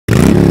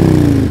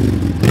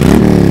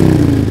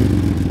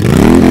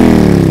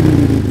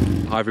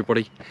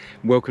everybody,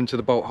 welcome to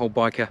the Bolt Hole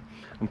Biker.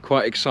 I'm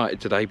quite excited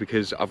today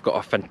because I've got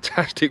a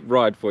fantastic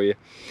ride for you.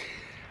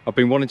 I've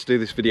been wanting to do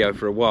this video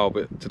for a while,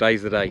 but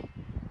today's the day.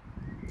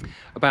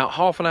 About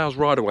half an hour's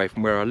ride away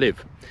from where I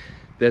live,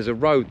 there's a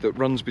road that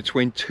runs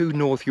between two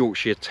North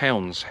Yorkshire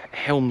towns,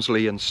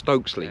 Helmsley and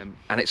Stokesley,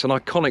 and it's an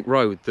iconic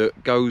road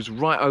that goes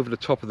right over the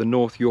top of the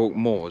North York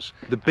moors,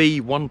 the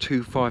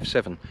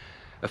B1257,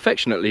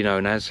 affectionately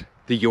known as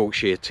the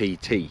Yorkshire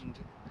TT.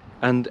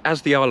 And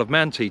as the Isle of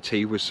Man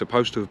TT was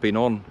supposed to have been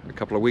on a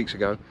couple of weeks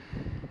ago,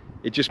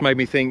 it just made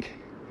me think,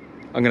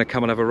 I'm going to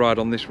come and have a ride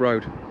on this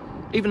road.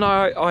 Even though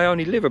I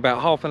only live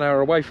about half an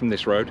hour away from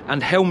this road,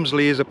 and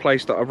Helmsley is a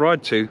place that I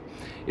ride to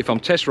if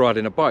I'm test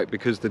riding a bike,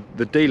 because the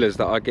dealers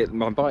that I get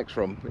my bikes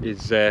from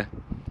is it's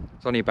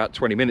only about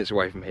 20 minutes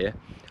away from here.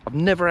 I've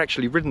never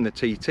actually ridden the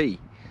TT,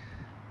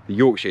 the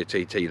Yorkshire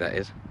TT that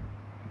is.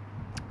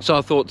 So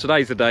I thought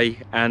today's the day,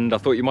 and I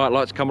thought you might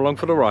like to come along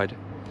for the ride.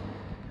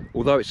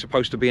 Although it's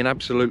supposed to be an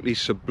absolutely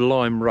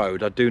sublime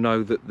road, I do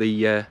know that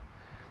the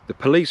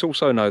police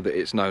also know that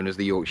it's known as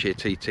the Yorkshire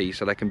TT,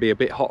 so they can be a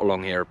bit hot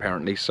along here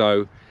apparently.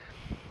 So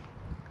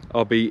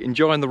I'll be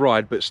enjoying the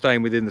ride, but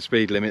staying within the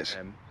speed limits.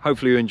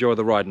 Hopefully you enjoy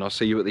the ride, and I'll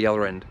see you at the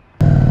other end.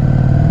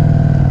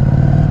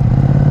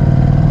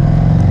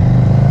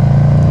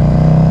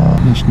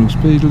 National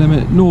speed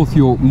limit, North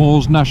York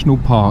Moors National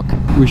Park.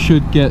 We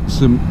should get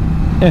some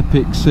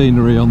epic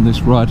scenery on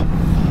this ride.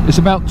 It's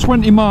about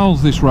 20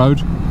 miles this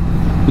road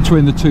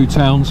between the two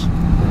towns.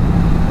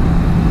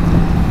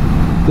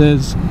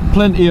 There's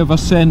plenty of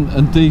ascent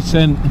and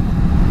descent.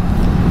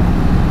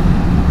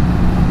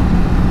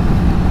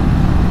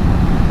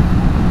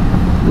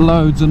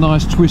 Loads of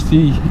nice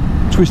twisty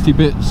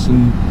bits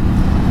and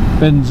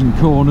bends and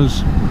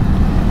corners.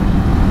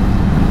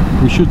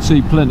 We should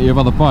see plenty of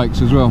other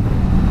bikes as well.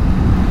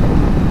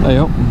 Hey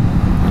up.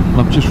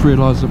 I've just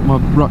realised that my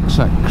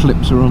rucksack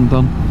clips are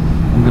undone.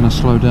 I'm going to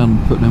slow down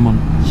and put them on.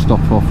 Stop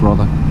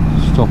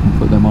and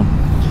put them on.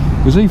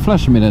 Was he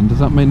flashing me then? Does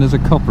that mean there's a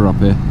copper up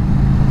here?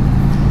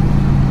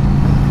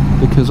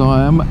 Because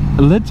I am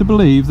led to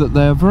believe that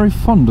they are very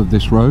fond of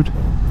this road.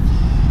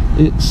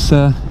 It's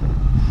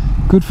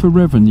good for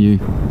revenue.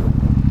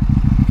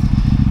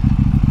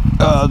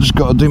 I've just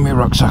got to do my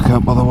rucksack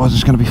up, otherwise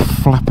it's going to be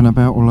flapping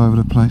about all over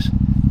the place.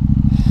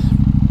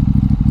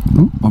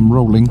 Ooh, I'm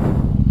rolling.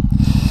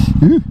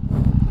 Ooh.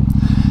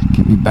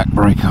 Get me back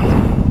brake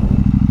on.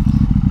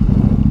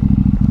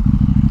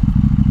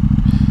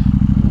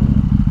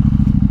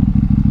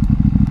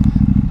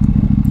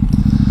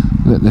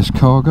 Let this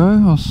car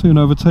go, I'll soon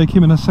overtake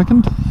him in a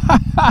second.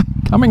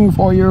 Coming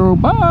for you,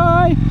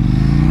 bye!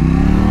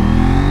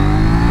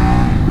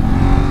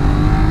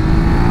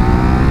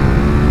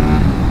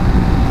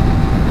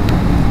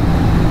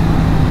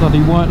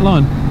 Bloody white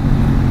line.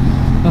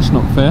 That's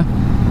not fair.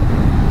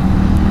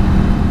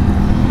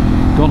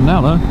 Gone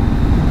now though.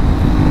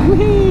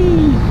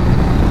 Whee!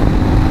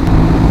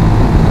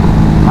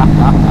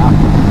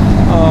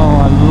 Oh,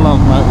 I love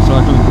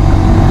motorcycling.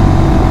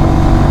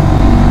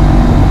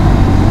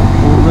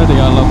 Already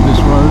I love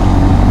this road.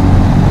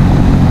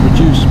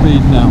 Reduce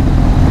speed now.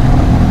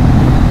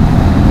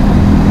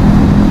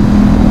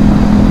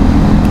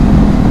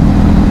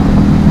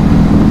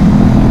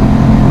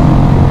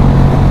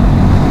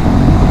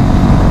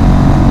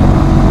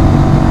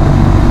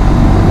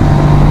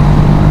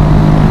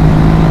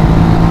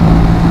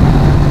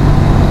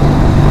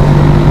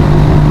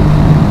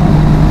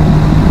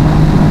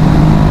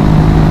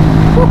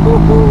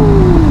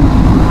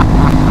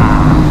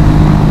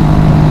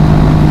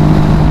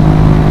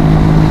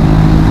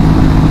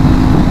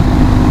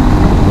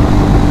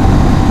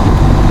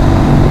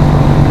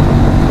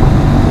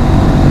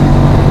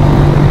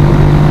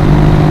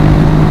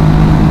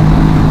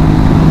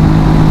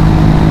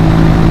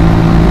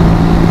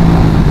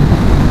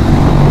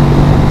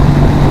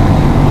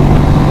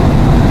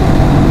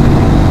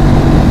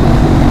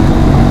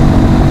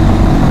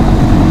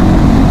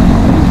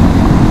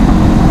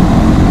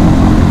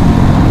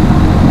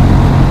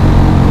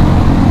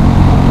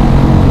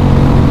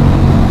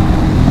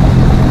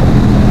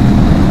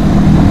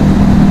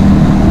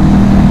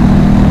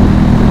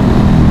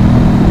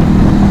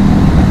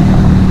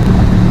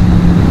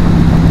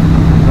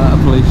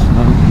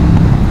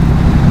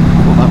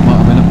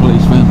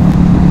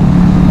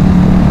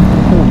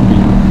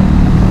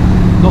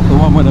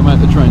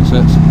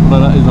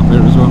 Although that is up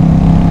here as well.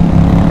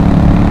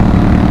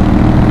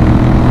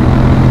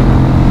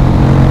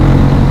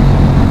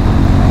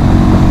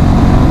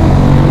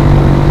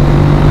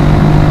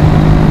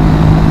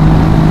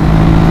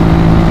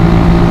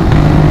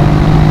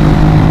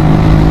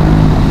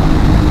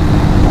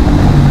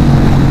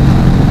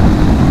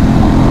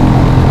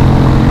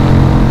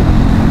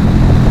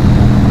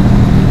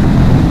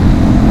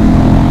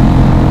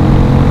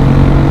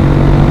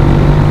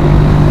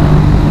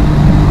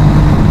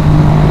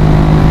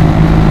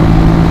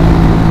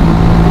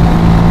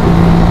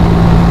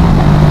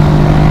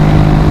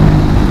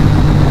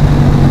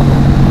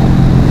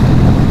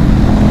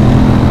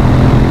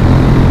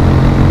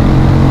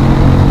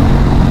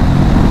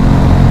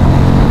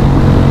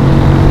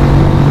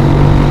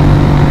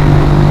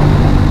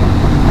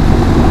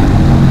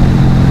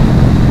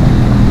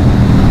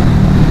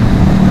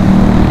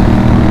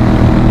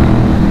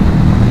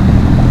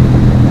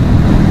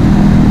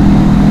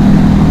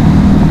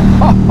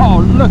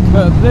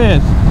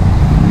 this.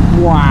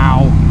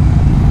 Wow.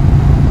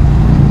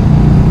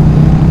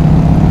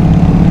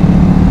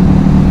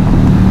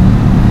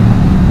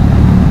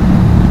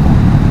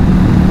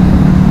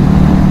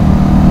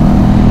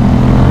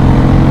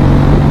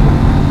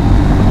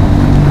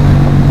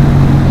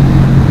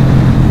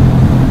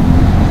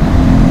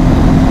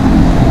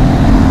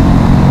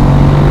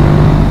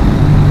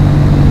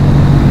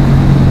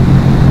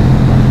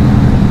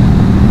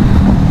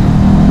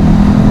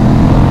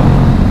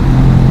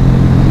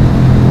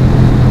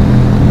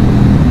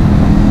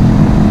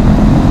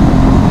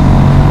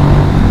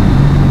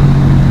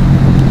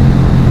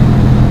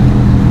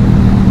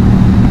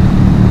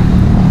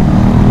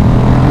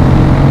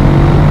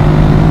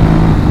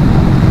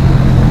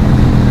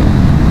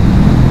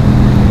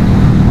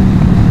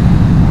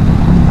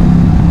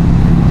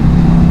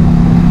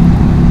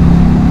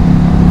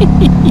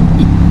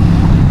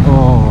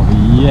 Oh,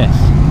 yes.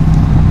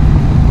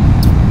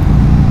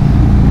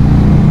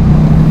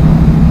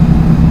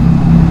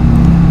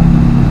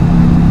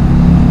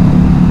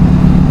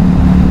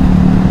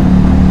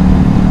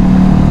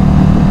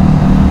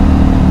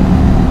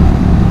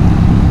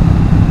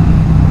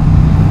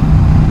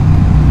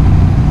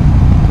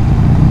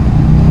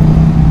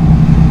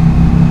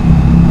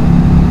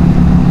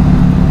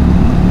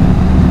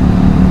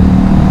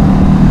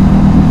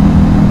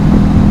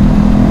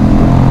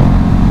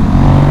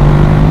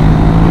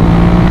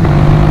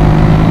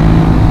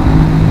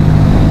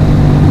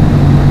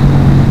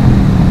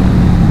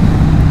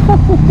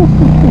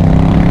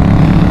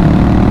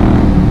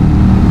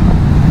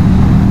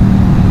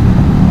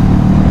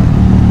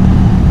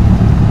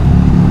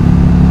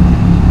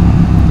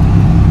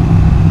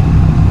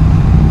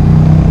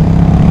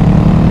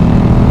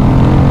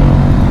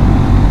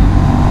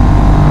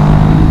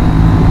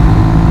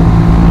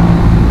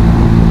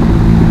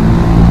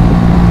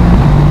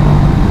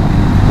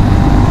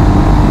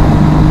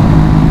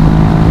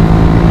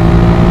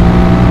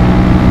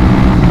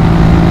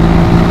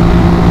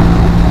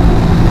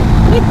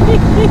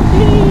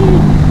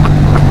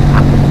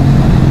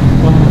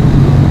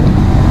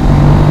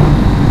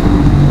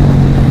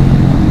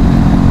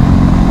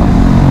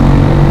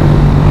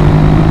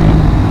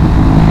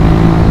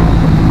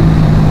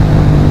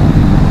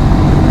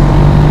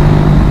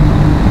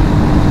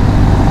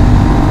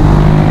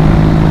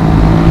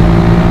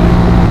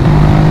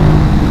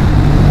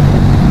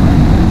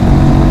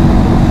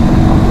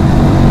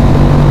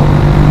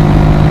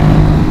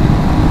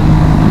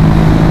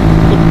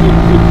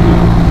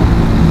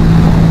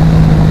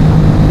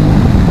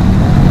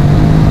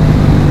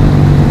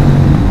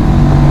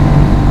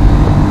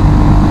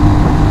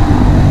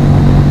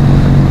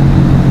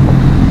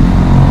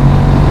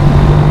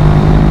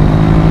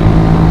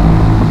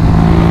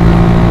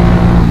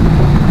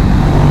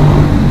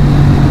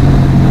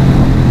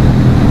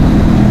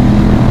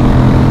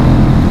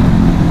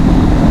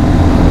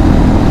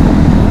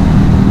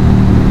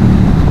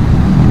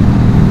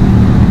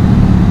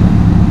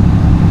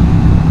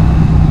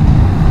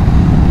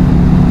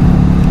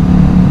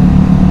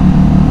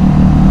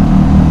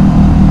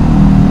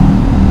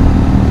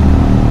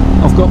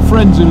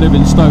 Friends who live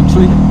in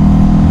Stokesley,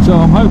 so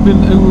I'm hoping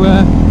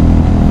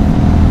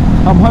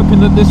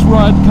that this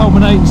ride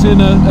culminates in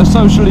a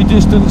socially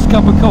distanced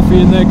cup of coffee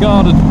in their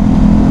garden.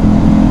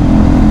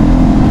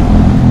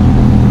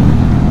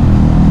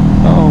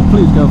 Oh,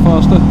 please go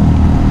faster,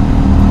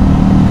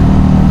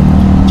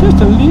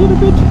 just a little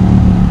bit.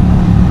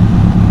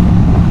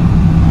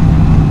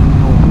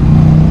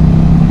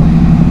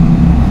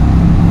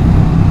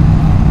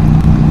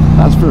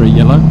 That's very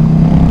yellow.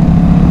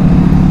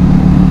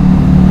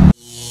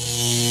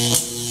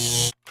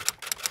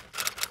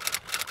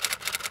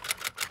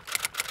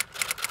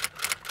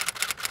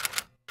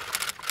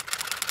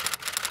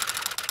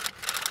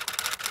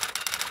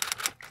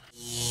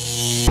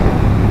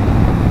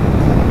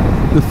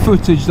 The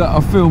footage that I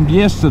filmed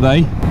yesterday,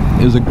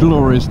 it was a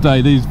glorious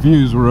day. These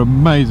views were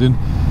amazing.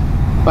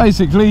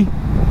 Basically,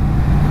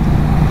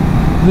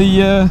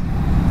 the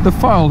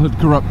file had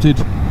corrupted,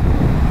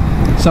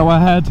 so I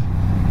had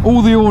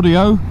all the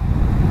audio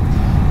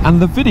and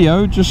the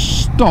video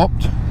just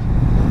stopped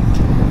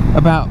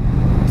about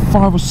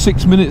 5 or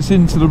 6 minutes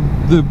into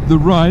the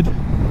ride,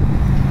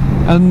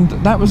 and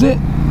that was it.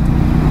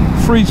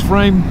 Freeze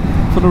frame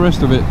for the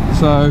rest of it.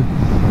 So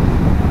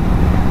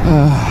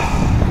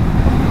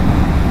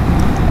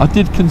I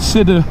did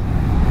consider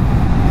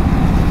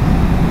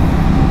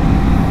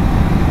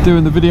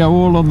doing the video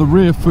all on the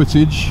rear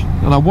footage,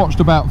 and I watched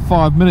about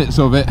 5 minutes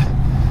of it,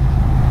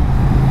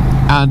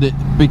 and it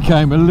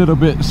became a little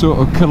bit sort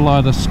of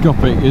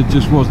kaleidoscopic. It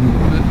just wasn't,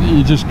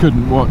 you just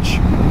couldn't watch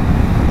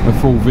a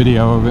full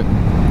video of it,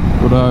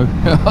 although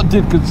I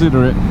did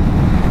consider it.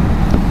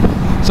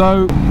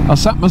 So I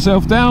sat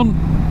myself down,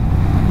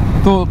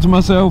 thought to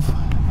myself,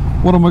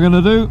 what am I going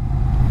to do?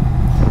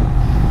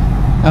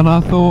 And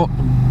I thought,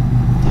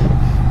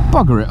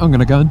 bugger it, I'm going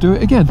to go and do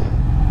it again.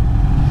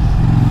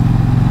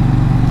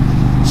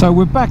 So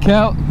we're back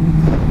out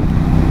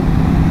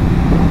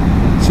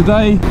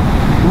today,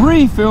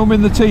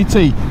 refilming the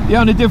TT. The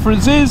only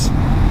difference is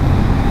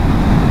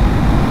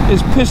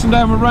It's pissing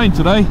down with rain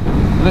today,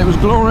 and it was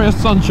glorious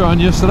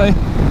sunshine yesterday.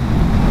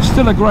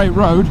 Still a great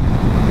road,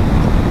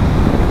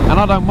 and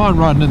I don't mind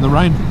riding in the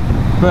rain,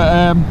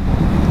 but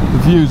the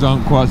views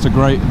aren't quite so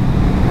great,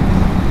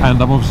 and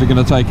I'm obviously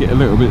going to take it a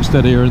little bit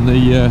steadier in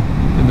the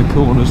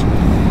corners.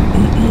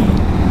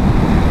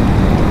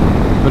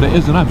 But it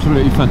is an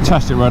absolutely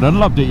fantastic road. I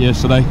loved it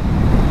yesterday,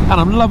 and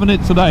I'm loving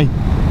it today.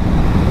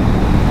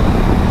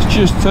 It's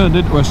just turned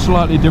into a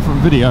slightly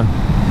different video.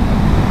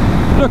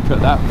 Look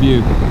at that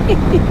view.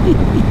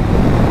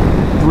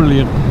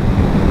 Brilliant.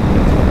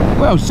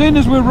 Well, seeing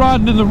as we're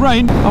riding in the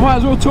rain, I might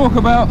as well talk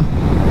about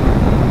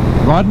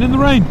riding in the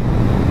rain,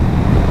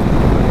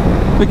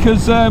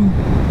 because I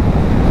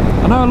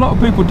know a lot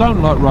of people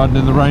don't like riding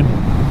in the rain,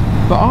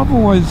 but I've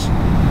always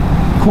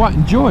quite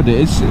enjoyed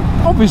it. It's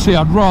obviously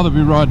I'd rather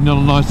be riding on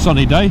a nice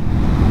sunny day,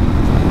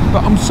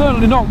 but I'm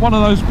certainly not one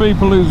of those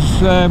people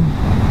who's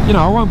you know,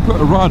 I won't put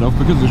a ride off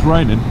because it's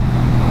raining.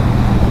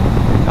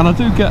 And I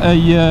do get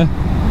a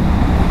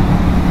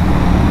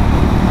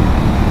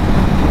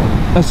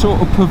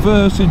sort of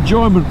perverse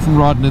enjoyment from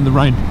riding in the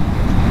rain,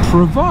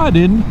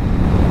 providing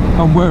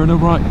I'm wearing the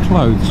right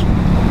clothes.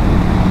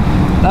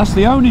 That's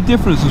the only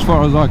difference as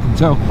far as I can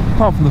tell,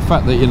 apart from the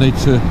fact that you need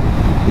to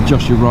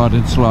adjust your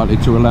riding slightly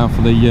to allow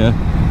for the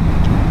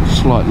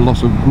slight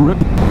loss of grip.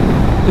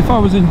 If I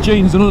was in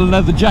jeans and a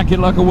leather jacket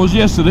like I was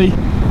yesterday,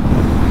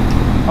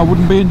 I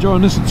wouldn't be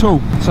enjoying this at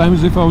all. Same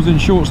as if I was in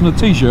shorts and a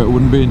t-shirt, I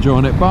wouldn't be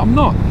enjoying it, but I'm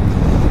not.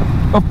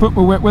 I've put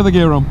my wet weather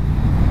gear on,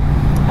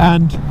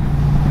 and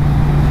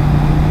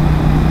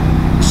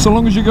so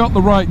long as you got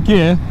the right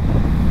gear,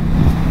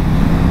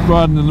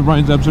 riding in the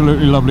rain's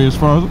absolutely lovely as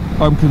far as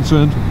I'm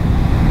concerned.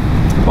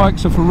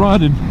 Bikes are for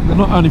riding, they're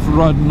not only for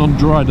riding on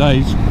dry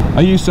days.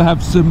 I used to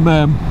have some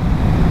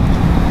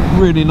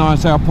really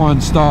nice Alpine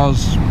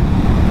Stars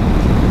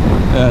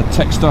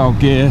textile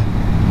gear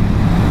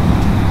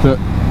that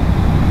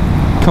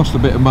cost a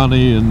bit of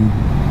money, and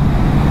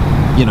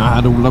you know,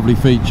 had all lovely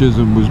features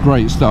and was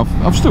great stuff.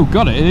 I've still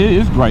got it, it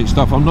is great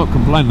stuff, I'm not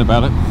complaining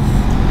about it,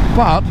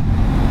 but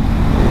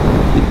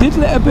it did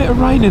let a bit of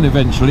rain in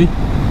eventually,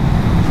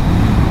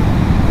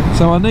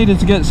 so I needed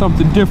to get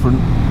something different.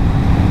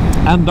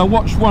 And I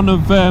watched one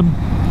of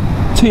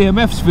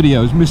TMF's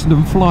videos, Missing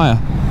and Flyer,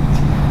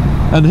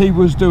 and he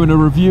was doing a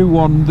review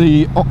on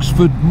the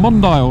Oxford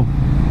Mondial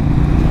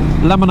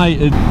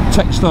laminated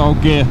textile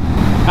gear,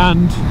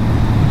 and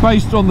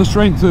based on the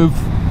strength of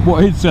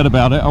what he'd said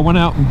about it, I went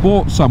out and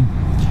bought some,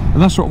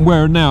 and that's what I'm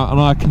wearing now, and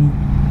I can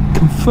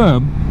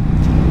confirm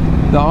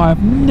that I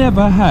have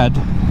never had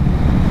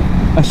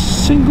a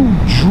single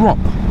drop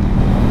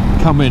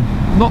come in,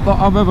 not that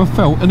I've ever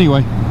felt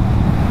anyway.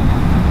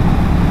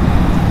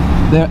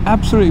 They're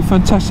absolutely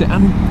fantastic,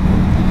 and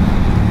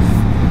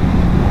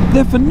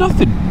they're for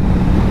nothing.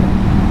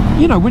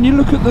 You know, when you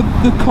look at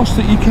the cost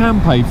that you can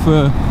pay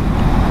for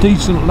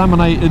decent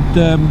laminated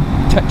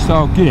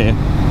textile gear,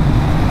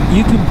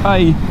 you can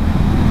pay,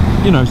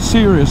 you know,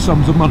 serious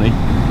sums of money.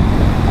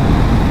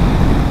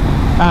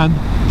 And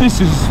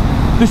this is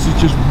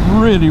just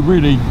really,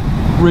 really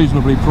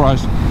reasonably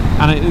priced,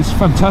 and it is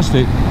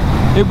fantastic.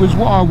 It was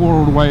what I wore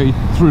all the way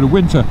through the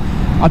winter.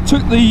 I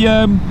took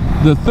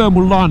the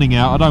thermal lining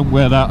out. I don't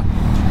wear that.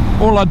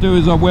 All I do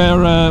is I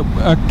wear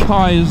a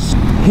Kai's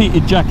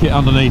heated jacket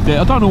underneath it.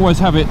 I don't always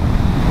have it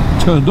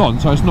turned on,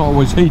 so it's not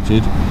always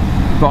heated,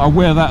 but I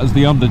wear that as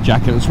the under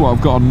jacket. That's what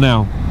I've got on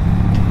now.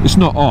 It's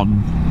not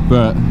on,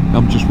 but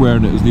I'm just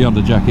wearing it as the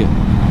under jacket.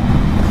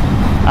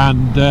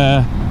 And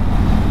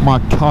my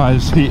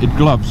Kai's heated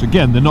gloves,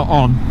 again, they're not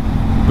on,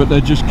 but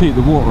they just keep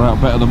the water out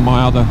better than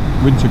my other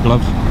winter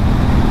gloves.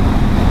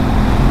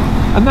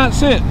 And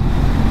that's it.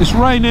 It's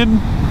raining,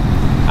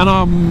 and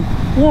I'm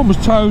warm as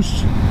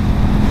toast,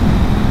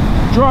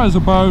 dry as a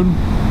bone.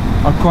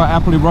 I'd quite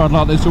happily ride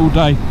like this all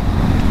day.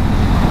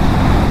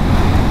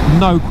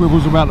 No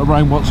quibbles about the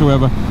rain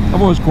whatsoever.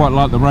 I've always quite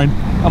liked the rain.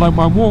 I don't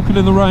mind walking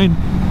in the rain.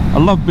 I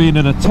love being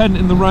in a tent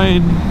in the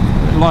rain.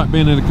 I like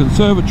being in a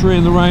conservatory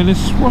in the rain.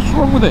 What's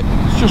wrong with it?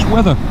 It's just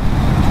weather.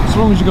 As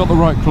long as you got the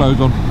right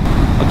clothes on.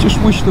 I just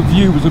wish the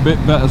view was a bit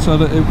better so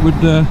that it would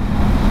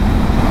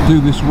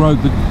do this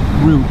road the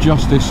real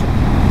justice.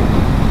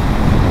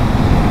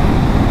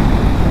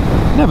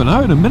 Never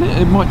know, in a minute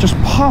it might just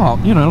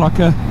part, you know, like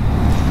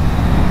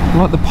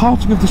the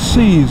parting of the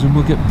seas, and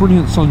we'll get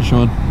brilliant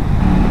sunshine.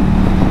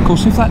 Of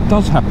course, if that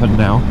does happen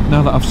now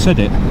that I've said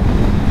it,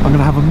 I'm going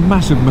to have a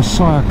massive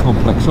messiah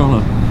complex,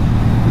 aren't I?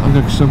 I'm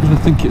going to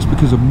think it's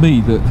because of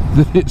me that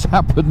it's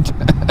happened.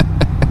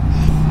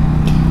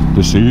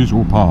 The seas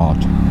will part.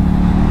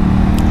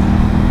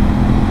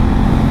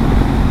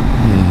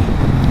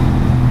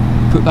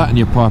 Yeah. Put that in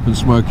your pipe and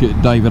smoke it,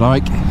 David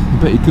Icke. I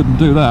bet you couldn't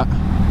do that.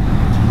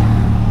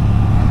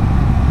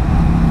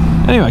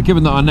 Anyway,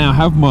 given that I now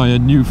have my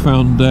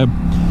newfound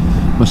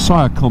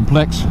messiah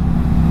complex,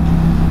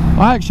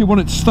 I actually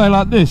want it to stay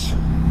like this.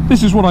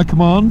 This is what I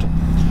command.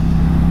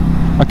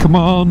 I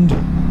command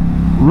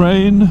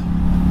rain,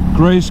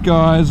 grey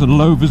skies and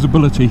low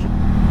visibility.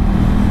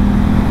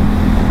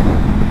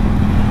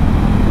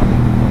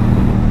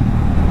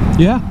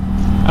 Yeah,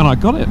 And I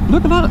got it.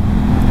 Look at that.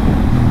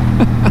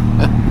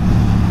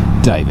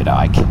 David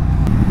Icke.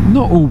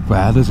 Not all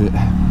bad, is it?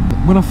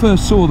 When I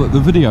first saw that the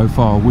video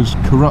file was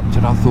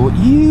corrupted, I thought,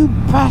 you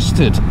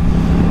bastard.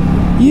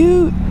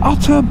 You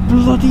utter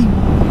bloody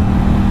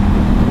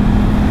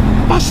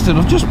bastard.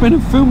 I've just been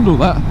and filmed all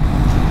that.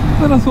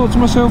 Then I thought to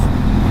myself,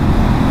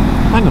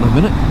 hang on a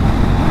minute.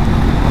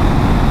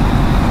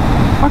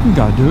 I can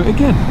go and do it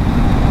again.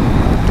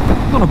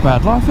 Not a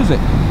bad life, is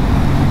it?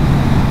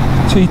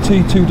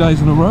 TT 2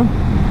 days in a row.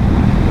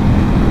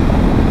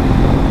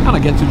 And I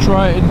get to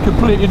try it in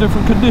completely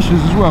different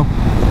conditions as well.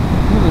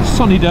 It was a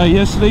sunny day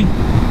yesterday.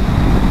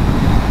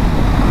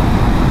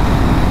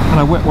 And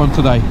a wet one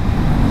today.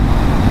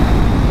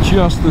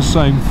 Just the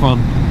same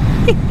fun.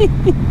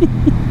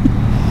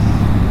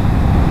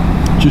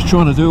 Just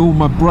trying to do all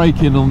my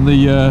braking on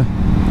the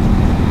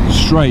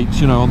straights,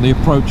 you know, on the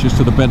approaches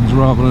to the bends,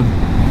 rather than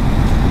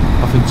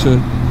having to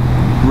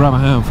ram a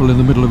handful in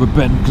the middle of a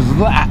bend, because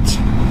that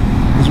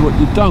is what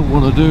you don't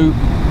want to do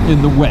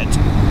in the wet. It's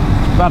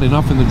bad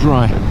enough in the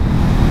dry.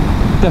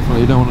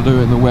 Definitely don't want to do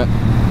it in the wet.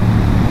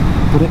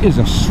 But it is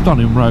a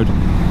stunning road.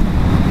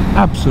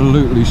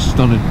 Absolutely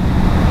stunning.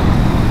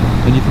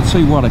 And you can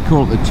see why they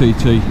call it the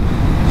TT.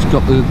 It's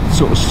got the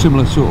sort of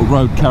similar sort of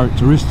road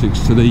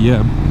characteristics to the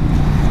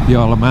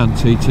Isle of Man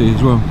TT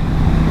as well.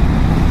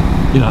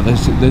 You know,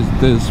 there's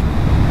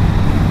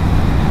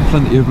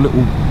plenty of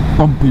little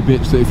bumpy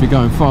bits that if you're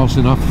going fast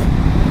enough,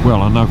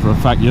 well, I know for a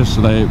fact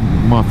yesterday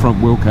my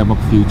front wheel came up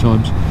a few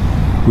times,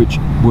 which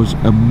was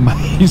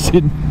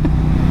amazing.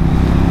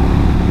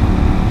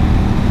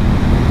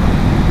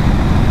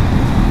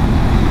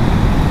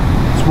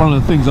 It's one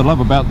of the things I love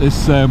about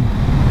this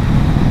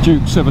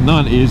Duke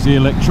 790 is the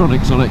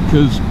electronics on it,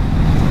 because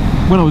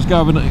when I was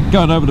going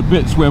over the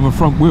bits where my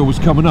front wheel was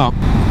coming up,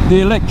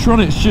 the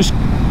electronics just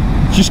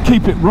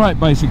keep it right,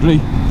 basically.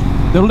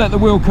 They'll let the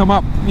wheel come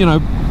up, you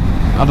know,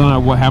 I don't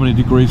know how many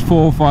degrees,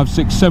 4, 5,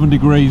 6, 7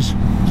 degrees,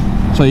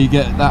 so you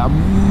get that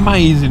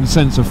amazing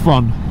sense of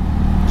fun.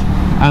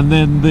 And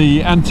then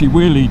the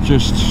anti-wheelie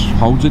just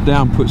holds it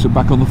down, puts it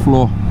back on the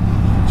floor,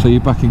 so you're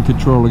back in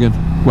control again.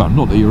 Well,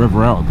 not that you're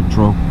ever out of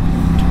control,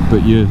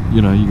 but you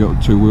know, you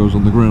got 2 wheels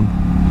on the ground.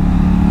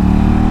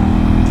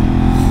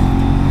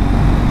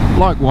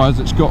 Likewise,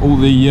 it's got all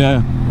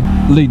the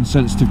lean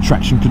sensitive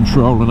traction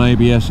control and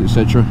ABS,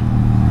 etc.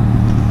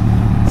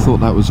 Thought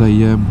that was a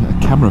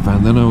camera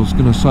van then. I was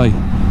going to say,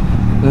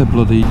 they're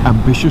bloody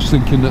ambitious,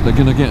 thinking that they're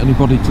going to get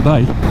anybody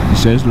today. He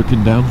says,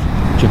 looking down,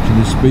 checking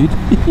his speed.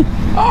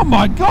 Oh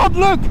my god,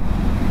 look!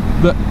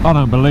 I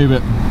don't believe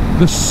it.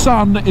 The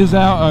sun is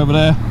out over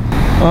there.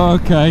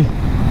 Okay,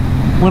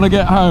 when I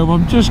get home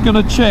I'm just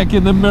going to check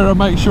in the mirror,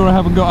 make sure I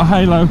haven't got a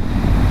halo.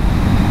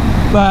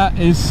 That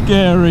is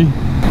scary.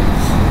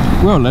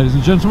 Well, ladies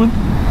and gentlemen,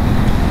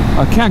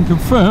 I can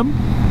confirm,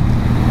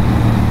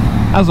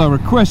 as I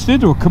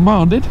requested or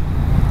commanded,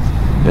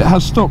 it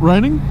has stopped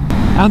raining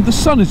and the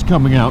sun is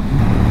coming out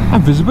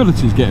and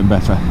visibility is getting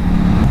better.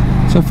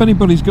 So if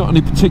anybody's got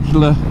any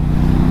particular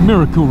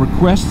miracle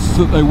requests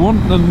that they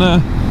want, then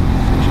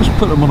just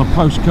put them on a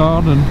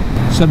postcard and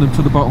send them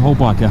to the Butthole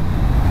Biker.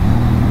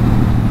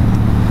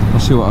 I'll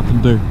see what I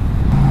can do.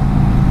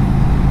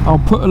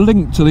 I'll put a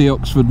link to the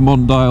Oxford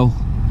Mondial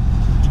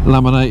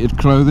laminated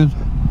clothing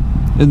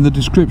in the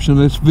description of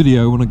this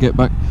video when I get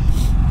back.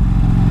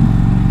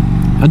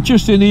 And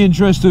just in the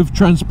interest of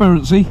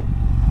transparency,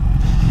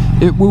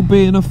 it will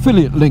be an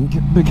affiliate link,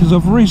 because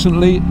I've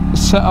recently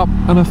set up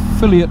an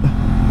affiliate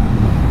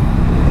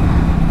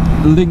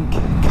link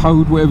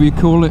code, whatever you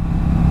call it,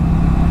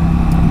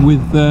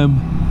 with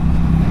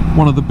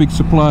one of the big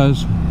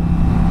suppliers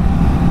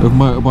of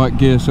motorbike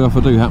gear. So if I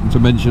do happen to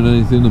mention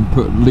anything and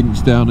put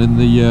links down in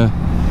the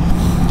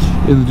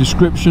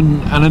description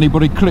and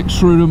anybody clicks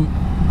through them,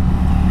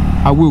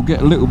 I will get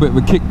a little bit of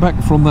a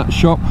kickback from that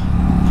shop.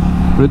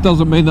 But it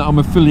doesn't mean that I'm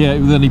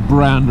affiliated with any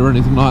brand or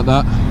anything like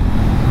that.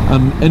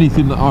 And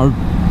anything that I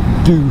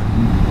do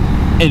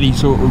any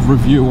sort of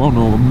review on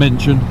or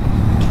mention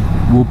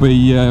will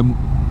be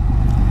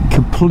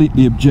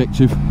completely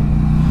objective,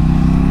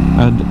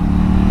 and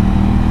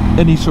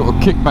any sort of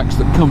kickbacks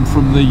that come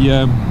from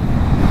the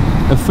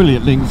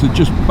affiliate links are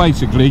just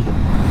basically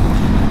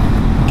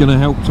going to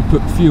help to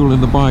put fuel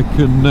in the bike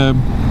and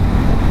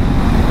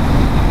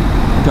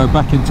go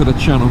back into the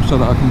channel so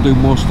that I can do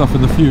more stuff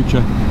in the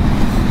future.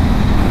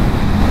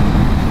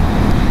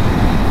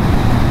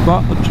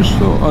 But I just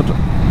thought I'd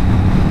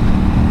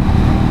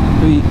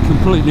be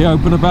completely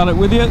open about it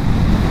with you.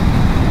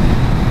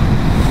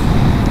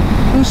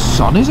 The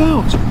sun is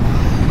out.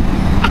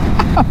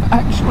 I've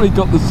actually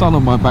got the sun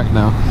on my back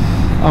now.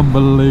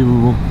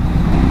 Unbelievable.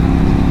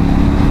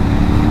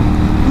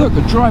 Look,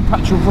 a dry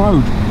patch of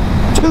road.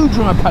 2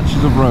 dry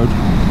patches of road.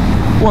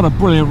 What a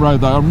brilliant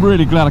road though. I'm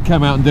really glad I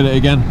came out and did it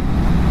again.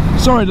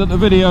 Sorry that the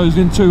video is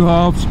in 2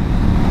 halves.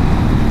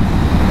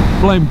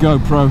 Blame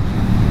GoPro.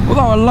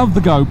 Although I love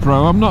the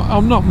GoPro, I'm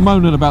not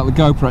moaning about the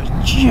GoPro.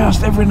 It's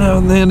just every now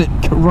and then it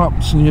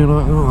corrupts and you're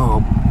like,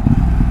 oh,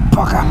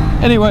 bugger.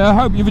 Anyway, I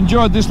hope you've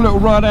enjoyed this little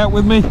ride out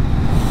with me.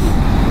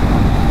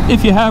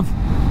 If you have,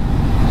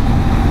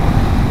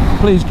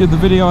 please give the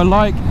video a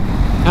like,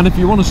 and if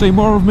you want to see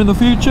more of them in the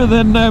future,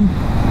 then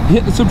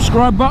hit the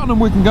subscribe button and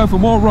we can go for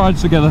more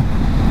rides together.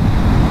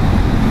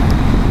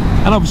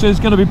 And obviously there's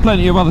going to be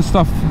plenty of other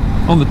stuff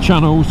on the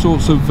channel, all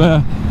sorts of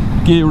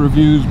gear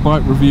reviews,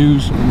 bike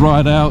reviews,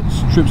 ride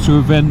outs, trips to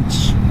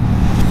events,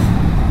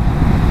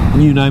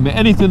 you name it,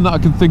 anything that I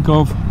can think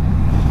of,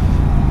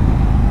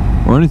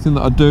 or anything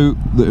that I do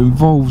that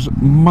involves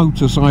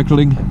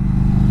motorcycling.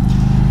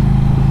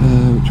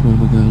 Which way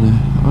am I going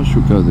now? I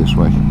should go this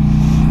way.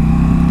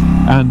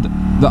 And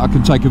that I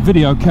can take a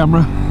video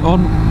camera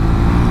on,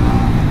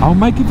 I'll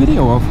make a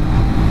video of,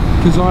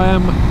 because I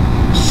am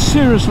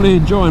seriously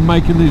enjoying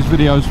making these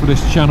videos for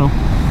this channel,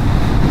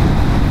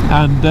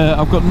 and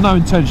I've got no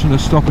intention of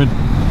stopping.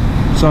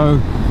 So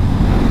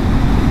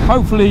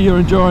hopefully you're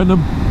enjoying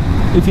them.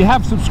 If you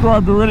have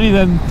subscribed already,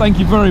 then thank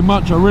you very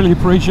much, I really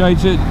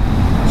appreciate it.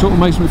 Sort of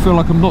makes me feel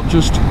like I'm not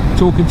just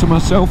talking to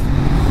myself,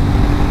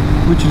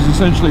 which is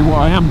essentially what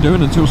I am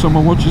doing until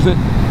someone watches it.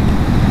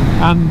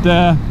 And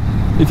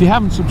if you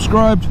haven't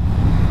subscribed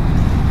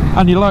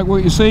and you like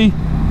what you see,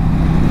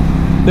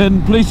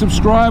 then please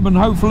subscribe, and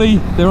hopefully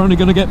they're only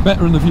going to get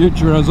better in the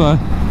future as I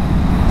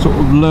sort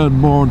of learn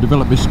more and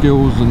develop my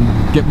skills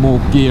and get more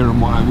gear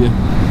and what have you.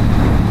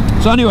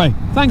 So anyway,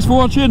 thanks for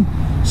watching,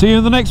 see you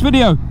in the next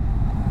video.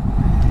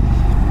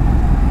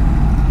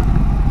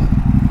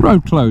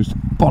 Road closed,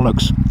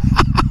 bollocks.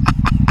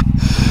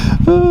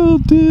 Oh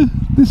dear,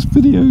 this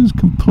video is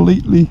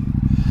completely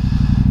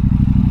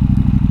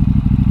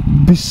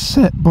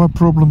beset by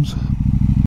problems.